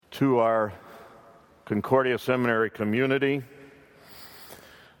to our Concordia Seminary community,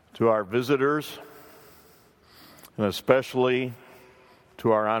 to our visitors, and especially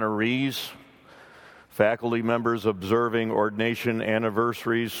to our honorees, faculty members observing ordination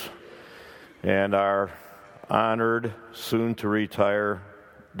anniversaries, and our honored, soon-to-retire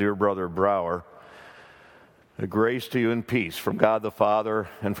dear brother Brower. A grace to you and peace from God the Father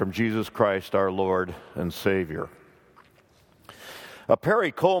and from Jesus Christ our Lord and Savior.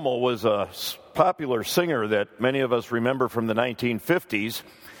 Perry Como was a popular singer that many of us remember from the 1950s.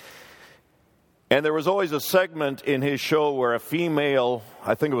 And there was always a segment in his show where a female,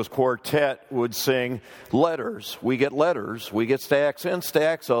 I think it was quartet, would sing letters. We get stacks and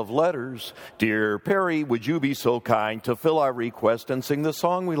stacks of letters. Dear Perry, would you be so kind to fill our request and sing the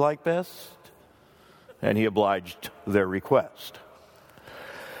song we like best? And he obliged their request.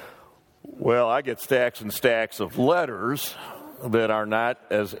 Well, I get stacks and stacks of letters that are not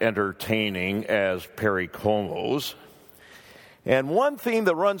as entertaining as Perry Como's. And one theme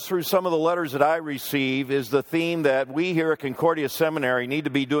that runs through some of the letters that I receive is the theme that we here at Concordia Seminary need to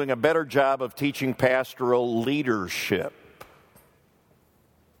be doing a better job of teaching pastoral leadership.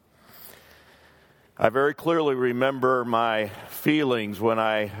 I very clearly remember my feelings when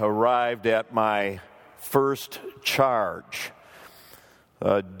I arrived at my first charge,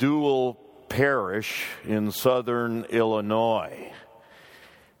 a dual parish in southern Illinois.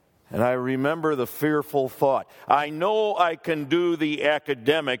 And I remember the fearful thought, I know I can do the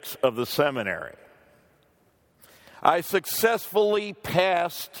academics of the seminary. I successfully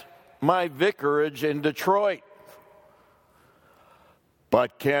passed my vicarage in Detroit.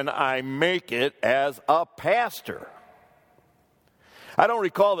 But can I make it as a pastor? I don't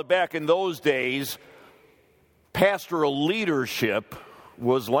recall that back in those days, pastoral leadership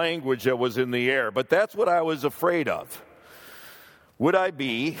was language that was in the air, but that's what I was afraid of. Would I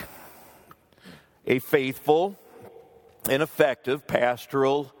be a faithful and effective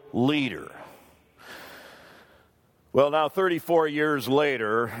pastoral leader? Well, now 34 years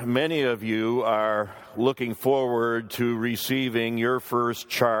later, many of you are looking forward to receiving your first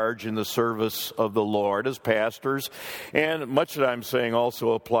charge in the service of the Lord as pastors, and much that I'm saying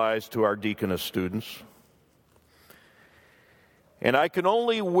also applies to our deaconess students. And I can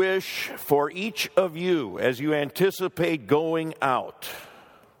only wish for each of you, as you anticipate going out,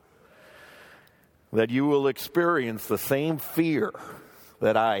 that you will experience the same fear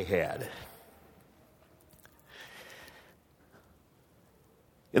that I had.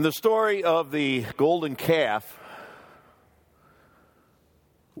 In the story of the golden calf,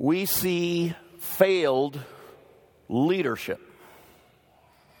 we see failed leadership.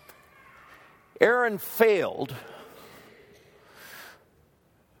 Aaron failed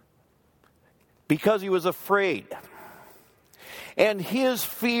because he was afraid. And his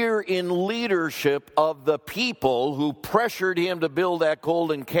fear in leadership of the people who pressured him to build that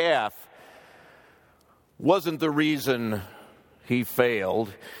golden calf wasn't the reason he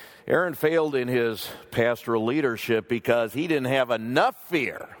failed. Aaron failed in his pastoral leadership because he didn't have enough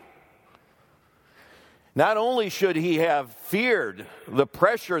fear. Not only should he have feared the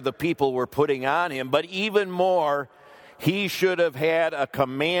pressure the people were putting on him, but even more, he should have had a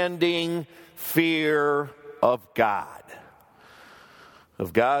commanding fear of God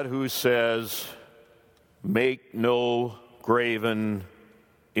who says, make no graven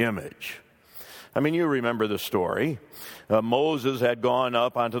image. I mean, you remember the story. Moses had gone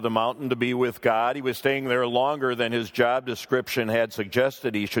up onto the mountain to be with God. He was staying there longer than his job description had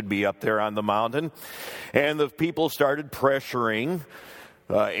suggested he should be up there on the mountain. And the people started pressuring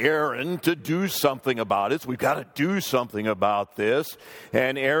Aaron to do something about it. So we've got to do something about this.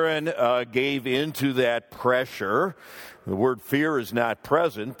 And Aaron gave into that pressure. The word fear is not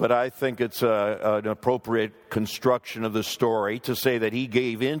present, but I think it's an appropriate construction of the story to say that he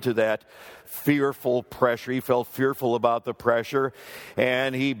gave into that fearful pressure. He felt fearful about the pressure,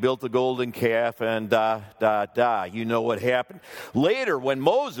 and he built the golden calf, and You know what happened. Later, when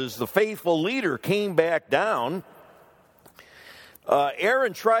Moses, the faithful leader, came back down,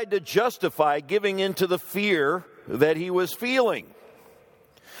 Aaron tried to justify giving into the fear that he was feeling.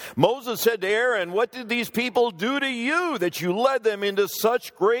 Moses said to Aaron, what did these people do to you that you led them into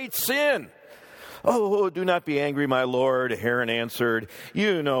such great sin? Oh, do not be angry, my Lord, Aaron answered.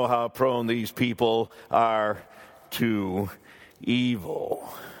 You know how prone these people are to evil.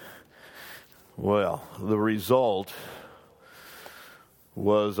 Well, the result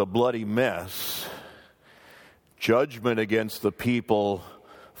was a bloody mess. Judgment against the people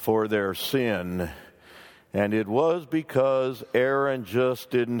for their sin. And it was because Aaron just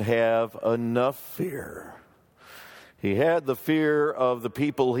didn't have enough fear. He had the fear of the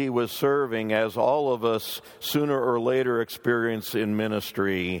people he was serving, as all of us sooner or later experience in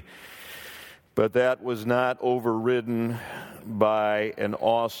ministry. But that was not overridden by an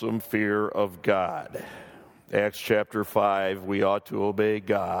awesome fear of God. Acts chapter 5, we ought to obey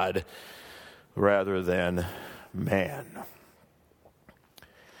God rather than man.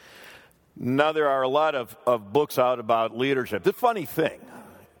 Now, there are a lot of books out about leadership. The funny thing,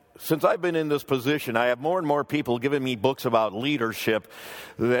 since I've been in this position, I have more and more people giving me books about leadership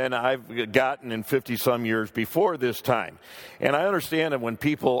than I've gotten in 50-some years before this time. And I understand that when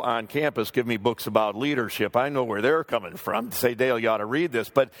people on campus give me books about leadership, I know where they're coming from. They say, Dale, you ought to read this.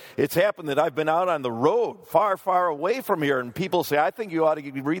 But it's happened that I've been out on the road, far, far away from here, and people say, I think you ought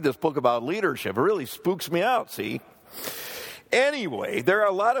to read this book about leadership. It really spooks me out, see? Anyway, there are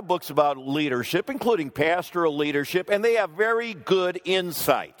a lot of books about leadership, including pastoral leadership, and they have very good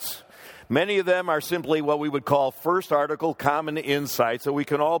insights. Many of them are simply what we would call first article common insights that we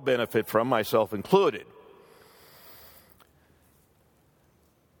can all benefit from, myself included.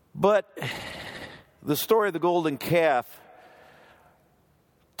 But the story of the golden calf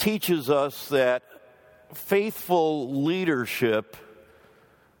teaches us that faithful leadership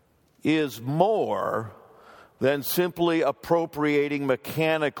is more than simply appropriating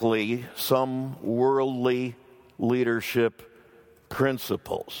mechanically some worldly leadership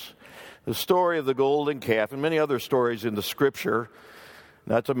principles. The story of the golden calf and many other stories in the Scripture,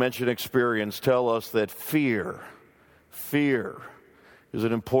 not to mention experience, tell us that fear is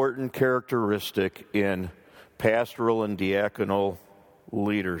an important characteristic in pastoral and diaconal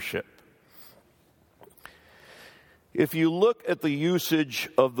leadership. If you look at the usage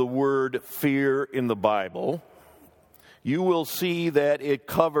of the word fear in the Bible, you will see that it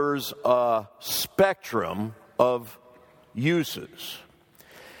covers a spectrum of uses.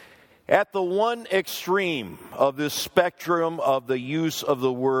 At the one extreme of this spectrum of the use of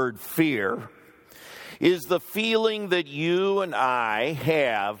the word fear is the feeling that you and I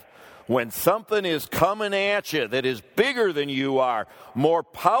have when something is coming at you that is bigger than you are, more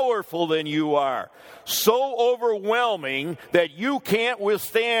powerful than you are, so overwhelming that you can't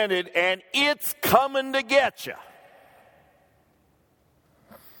withstand it, and it's coming to get you.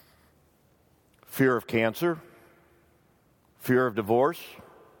 Fear of cancer, fear of divorce,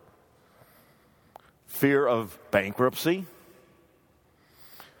 fear of bankruptcy,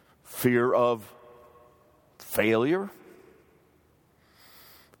 fear of failure,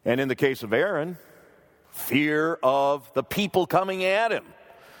 and in the case of Aaron, fear of the people coming at him,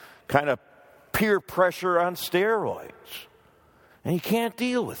 kind of peer pressure on steroids, and he can't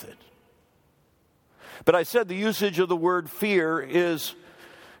deal with it. But I said the usage of the word fear is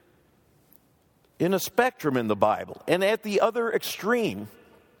in a spectrum in the Bible. And at the other extreme,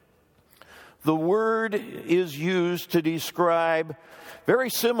 the word is used to describe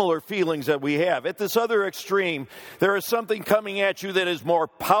very similar feelings that we have. At this other extreme, there is something coming at you that is more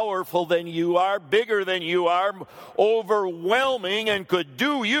powerful than you are, bigger than you are, overwhelming, and could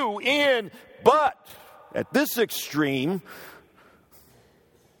do you in. But at this extreme,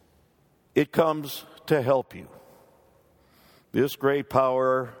 it comes to help you. This great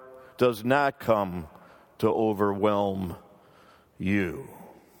power does not come to overwhelm you.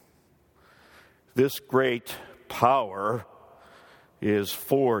 This great power is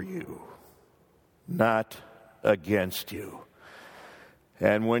for you, not against you.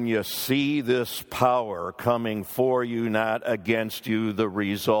 And when you see this power coming for you, not against you, the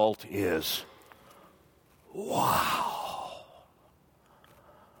result is, wow,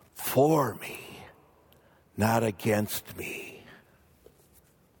 for me, not against me.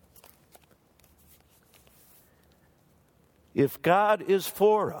 If God is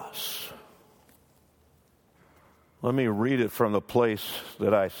for us, let me read it from the place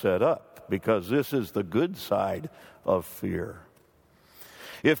that I set up, because this is the good side of fear.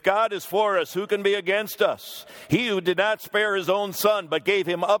 If God is for us, who can be against us? He who did not spare his own son, but gave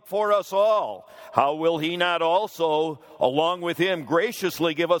him up for us all, how will he not also, along with him,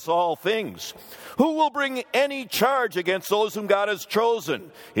 graciously give us all things? Who will bring any charge against those whom God has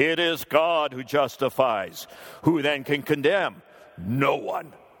chosen? It is God who justifies. Who then can condemn? No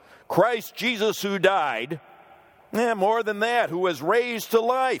one. Christ Jesus, who died, more than that, who was raised to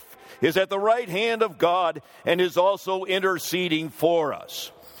life, is at the right hand of God and is also interceding for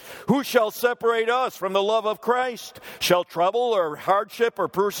us. Who shall separate us from the love of Christ? Shall trouble or hardship or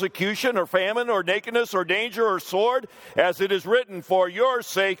persecution or famine or nakedness or danger or sword? As it is written, for your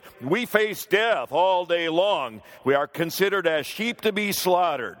sake we face death all day long. We are considered as sheep to be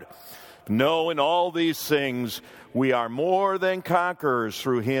slaughtered. No, in all these things we are more than conquerors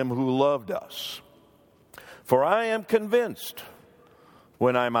through him who loved us. For I am convinced,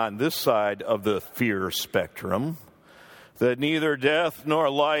 when I'm on this side of the fear spectrum, that neither death, nor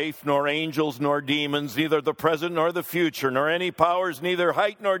life, nor angels, nor demons, neither the present nor the future, nor any powers, neither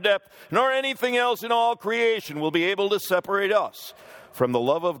height nor depth, nor anything else in all creation will be able to separate us from the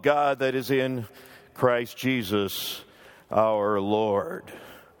love of God that is in Christ Jesus our Lord.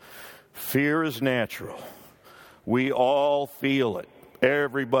 Fear is natural. We all feel it.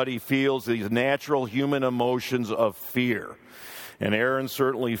 Everybody feels these natural human emotions of fear. And Aaron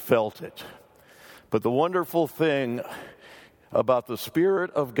certainly felt it. But the wonderful thing about the Spirit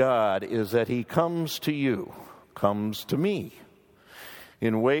of God is that He comes to you, comes to me,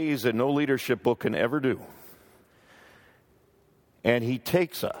 in ways that no leadership book can ever do. And He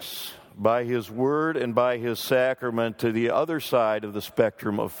takes us by His Word and by His sacrament to the other side of the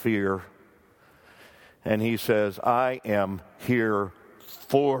spectrum of fear. And He says, I am here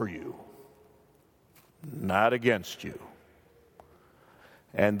for you, not against you.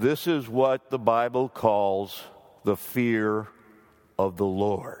 And this is what the Bible calls the fear of the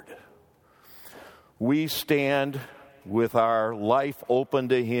Lord. We stand with our life open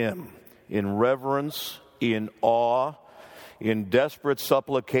to Him in reverence, in awe, in desperate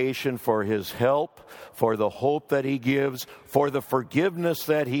supplication for His help, for the hope that He gives, for the forgiveness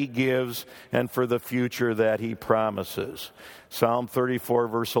that He gives, and for the future that He promises. Psalm 34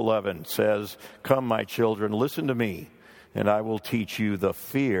 verse 11 says, "Come, my children, listen to me, and I will teach you the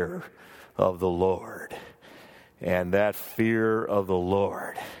fear of the Lord." And that fear of the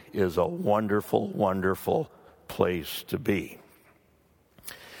Lord is a wonderful, wonderful place to be.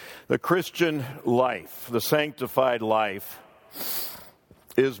 The Christian life, the sanctified life,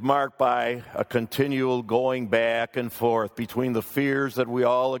 is marked by a continual going back and forth between the fears that we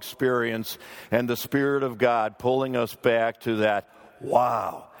all experience and the Spirit of God pulling us back to that,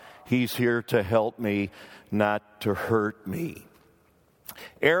 wow, He's here to help me, not to hurt me.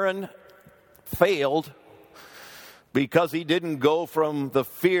 Aaron failed because he didn't go from the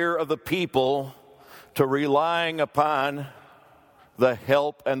fear of the people to relying upon the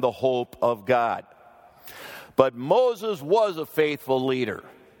help and the hope of God. But Moses was a faithful leader.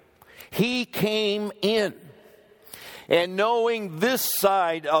 He came in, and knowing this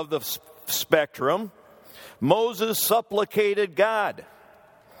side of the spectrum, Moses supplicated God.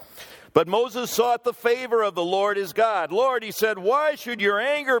 But Moses sought the favor of the Lord his God. Lord, he said, why should your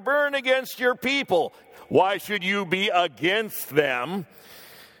anger burn against your people? Why should you be against them?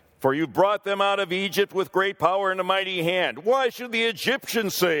 For you brought them out of Egypt with great power and a mighty hand. Why should the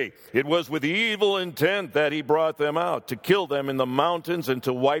Egyptians say, it was with evil intent that he brought them out, to kill them in the mountains and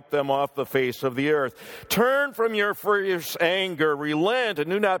to wipe them off the face of the earth? Turn from your fierce anger, relent, and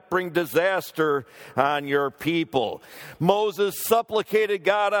do not bring disaster on your people. Moses supplicated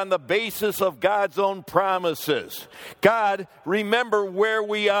God on the basis of God's own promises. God, remember where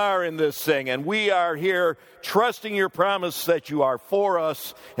we are in this thing, and we are here trusting your promise that you are for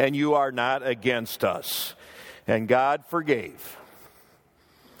us and you are not against us. And God forgave.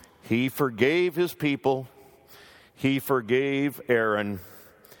 He forgave his people. He forgave Aaron.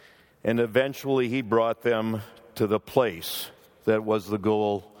 And eventually he brought them to the place that was the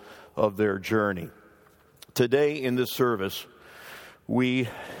goal of their journey. Today in this service, we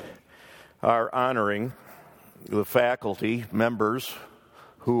are honoring the faculty members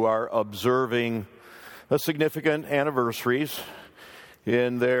who are observing significant anniversaries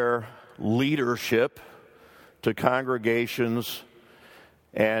in their leadership to congregations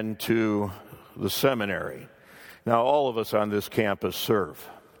and to the seminary. Now, all of us on this campus serve.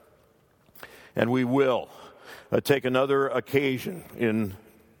 And we will take another occasion in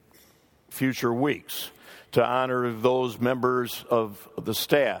future weeks to honor those members of the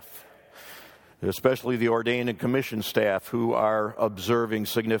staff, especially the ordained and commissioned staff who are observing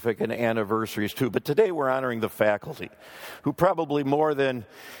significant anniversaries too. But today we're honoring the faculty, who probably more than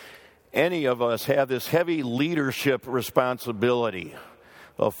any of us have this heavy leadership responsibility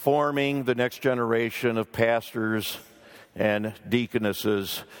of forming the next generation of pastors and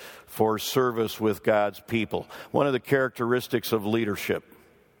deaconesses for service with God's people. One of the characteristics of leadership,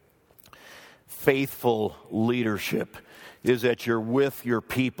 faithful leadership, is that you're with your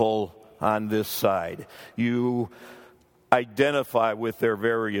people on this side. You identify with their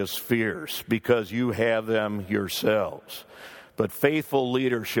various fears because you have them yourselves. But faithful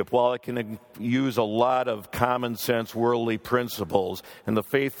leadership, while it can use a lot of common sense worldly principles, and the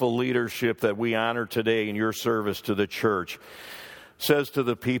faithful leadership that we honor today in your service to the church, says to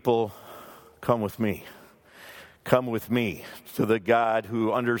the people, come with me. Come with me to the God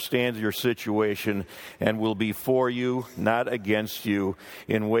who understands your situation and will be for you, not against you,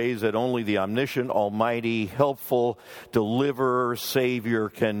 in ways that only the omniscient, almighty, helpful, deliverer, Savior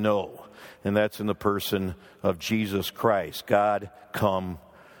can know. And that's in the person of Jesus Christ. God, come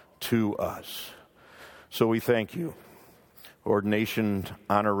to us. So we thank you, ordination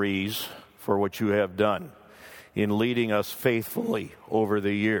honorees, for what you have done in leading us faithfully over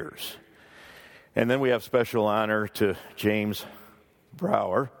the years. And then we have special honor to James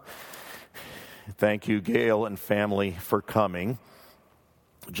Brower. Thank you, Gail and family, for coming.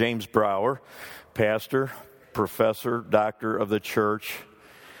 James Brower, pastor, professor, doctor of the church,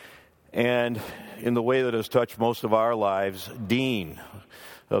 and in the way that has touched most of our lives, dean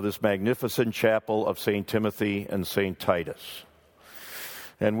of this magnificent chapel of St. Timothy and St. Titus.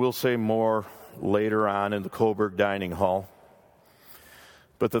 And we'll say more later on in the Coburg Dining Hall.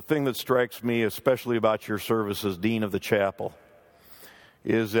 But the thing that strikes me, especially about your service as dean of the chapel,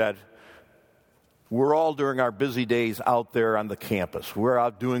 is that we're all during our busy days out there on the campus. We're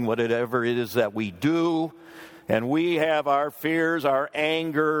out doing whatever it is that we do, and we have our fears, our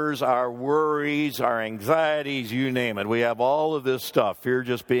angers, our worries, our anxieties, you name it. We have all of this stuff, fear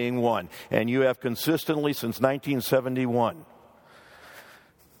just being one. And you have consistently, since 1971,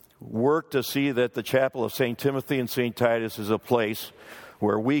 worked to see that the chapel of St. Timothy and St. Titus is a place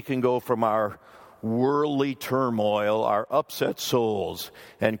where we can go from our worldly turmoil, our upset souls,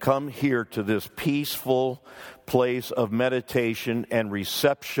 and come here to this peaceful place of meditation and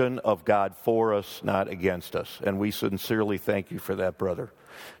reception of God for us, not against us. And we sincerely thank you for that, brother.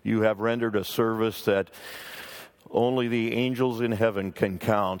 You have rendered a service that only the angels in heaven can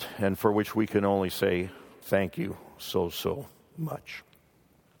count, and for which we can only say thank you so much.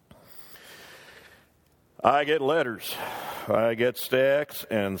 I get letters. I get stacks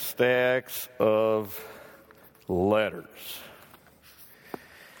and stacks of letters.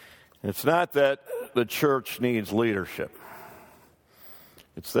 It's not that the church needs leadership.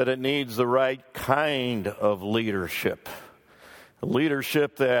 It's that it needs the right kind of leadership. A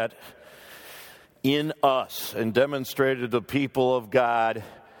leadership that in us and demonstrated to the people of God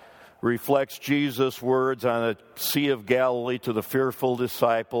reflects Jesus' words on the Sea of Galilee to the fearful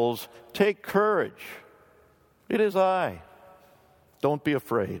disciples. Take courage. It is I. Don't be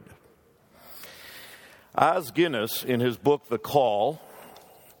afraid. Os Guinness, in his book, The Call,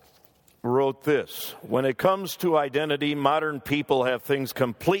 wrote this: when it comes to identity, modern people have things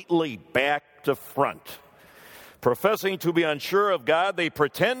completely back to front. Professing to be unsure of God, they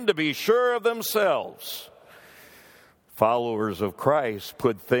pretend to be sure of themselves. Followers of Christ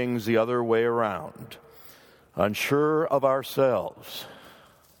put things the other way around. Unsure of ourselves,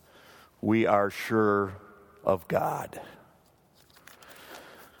 we are sure of God.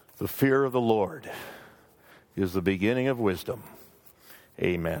 The fear of the Lord is the beginning of wisdom.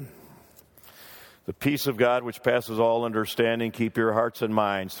 Amen. The peace of God, which passes all understanding, keep your hearts and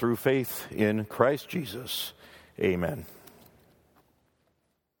minds through faith in Christ Jesus. Amen.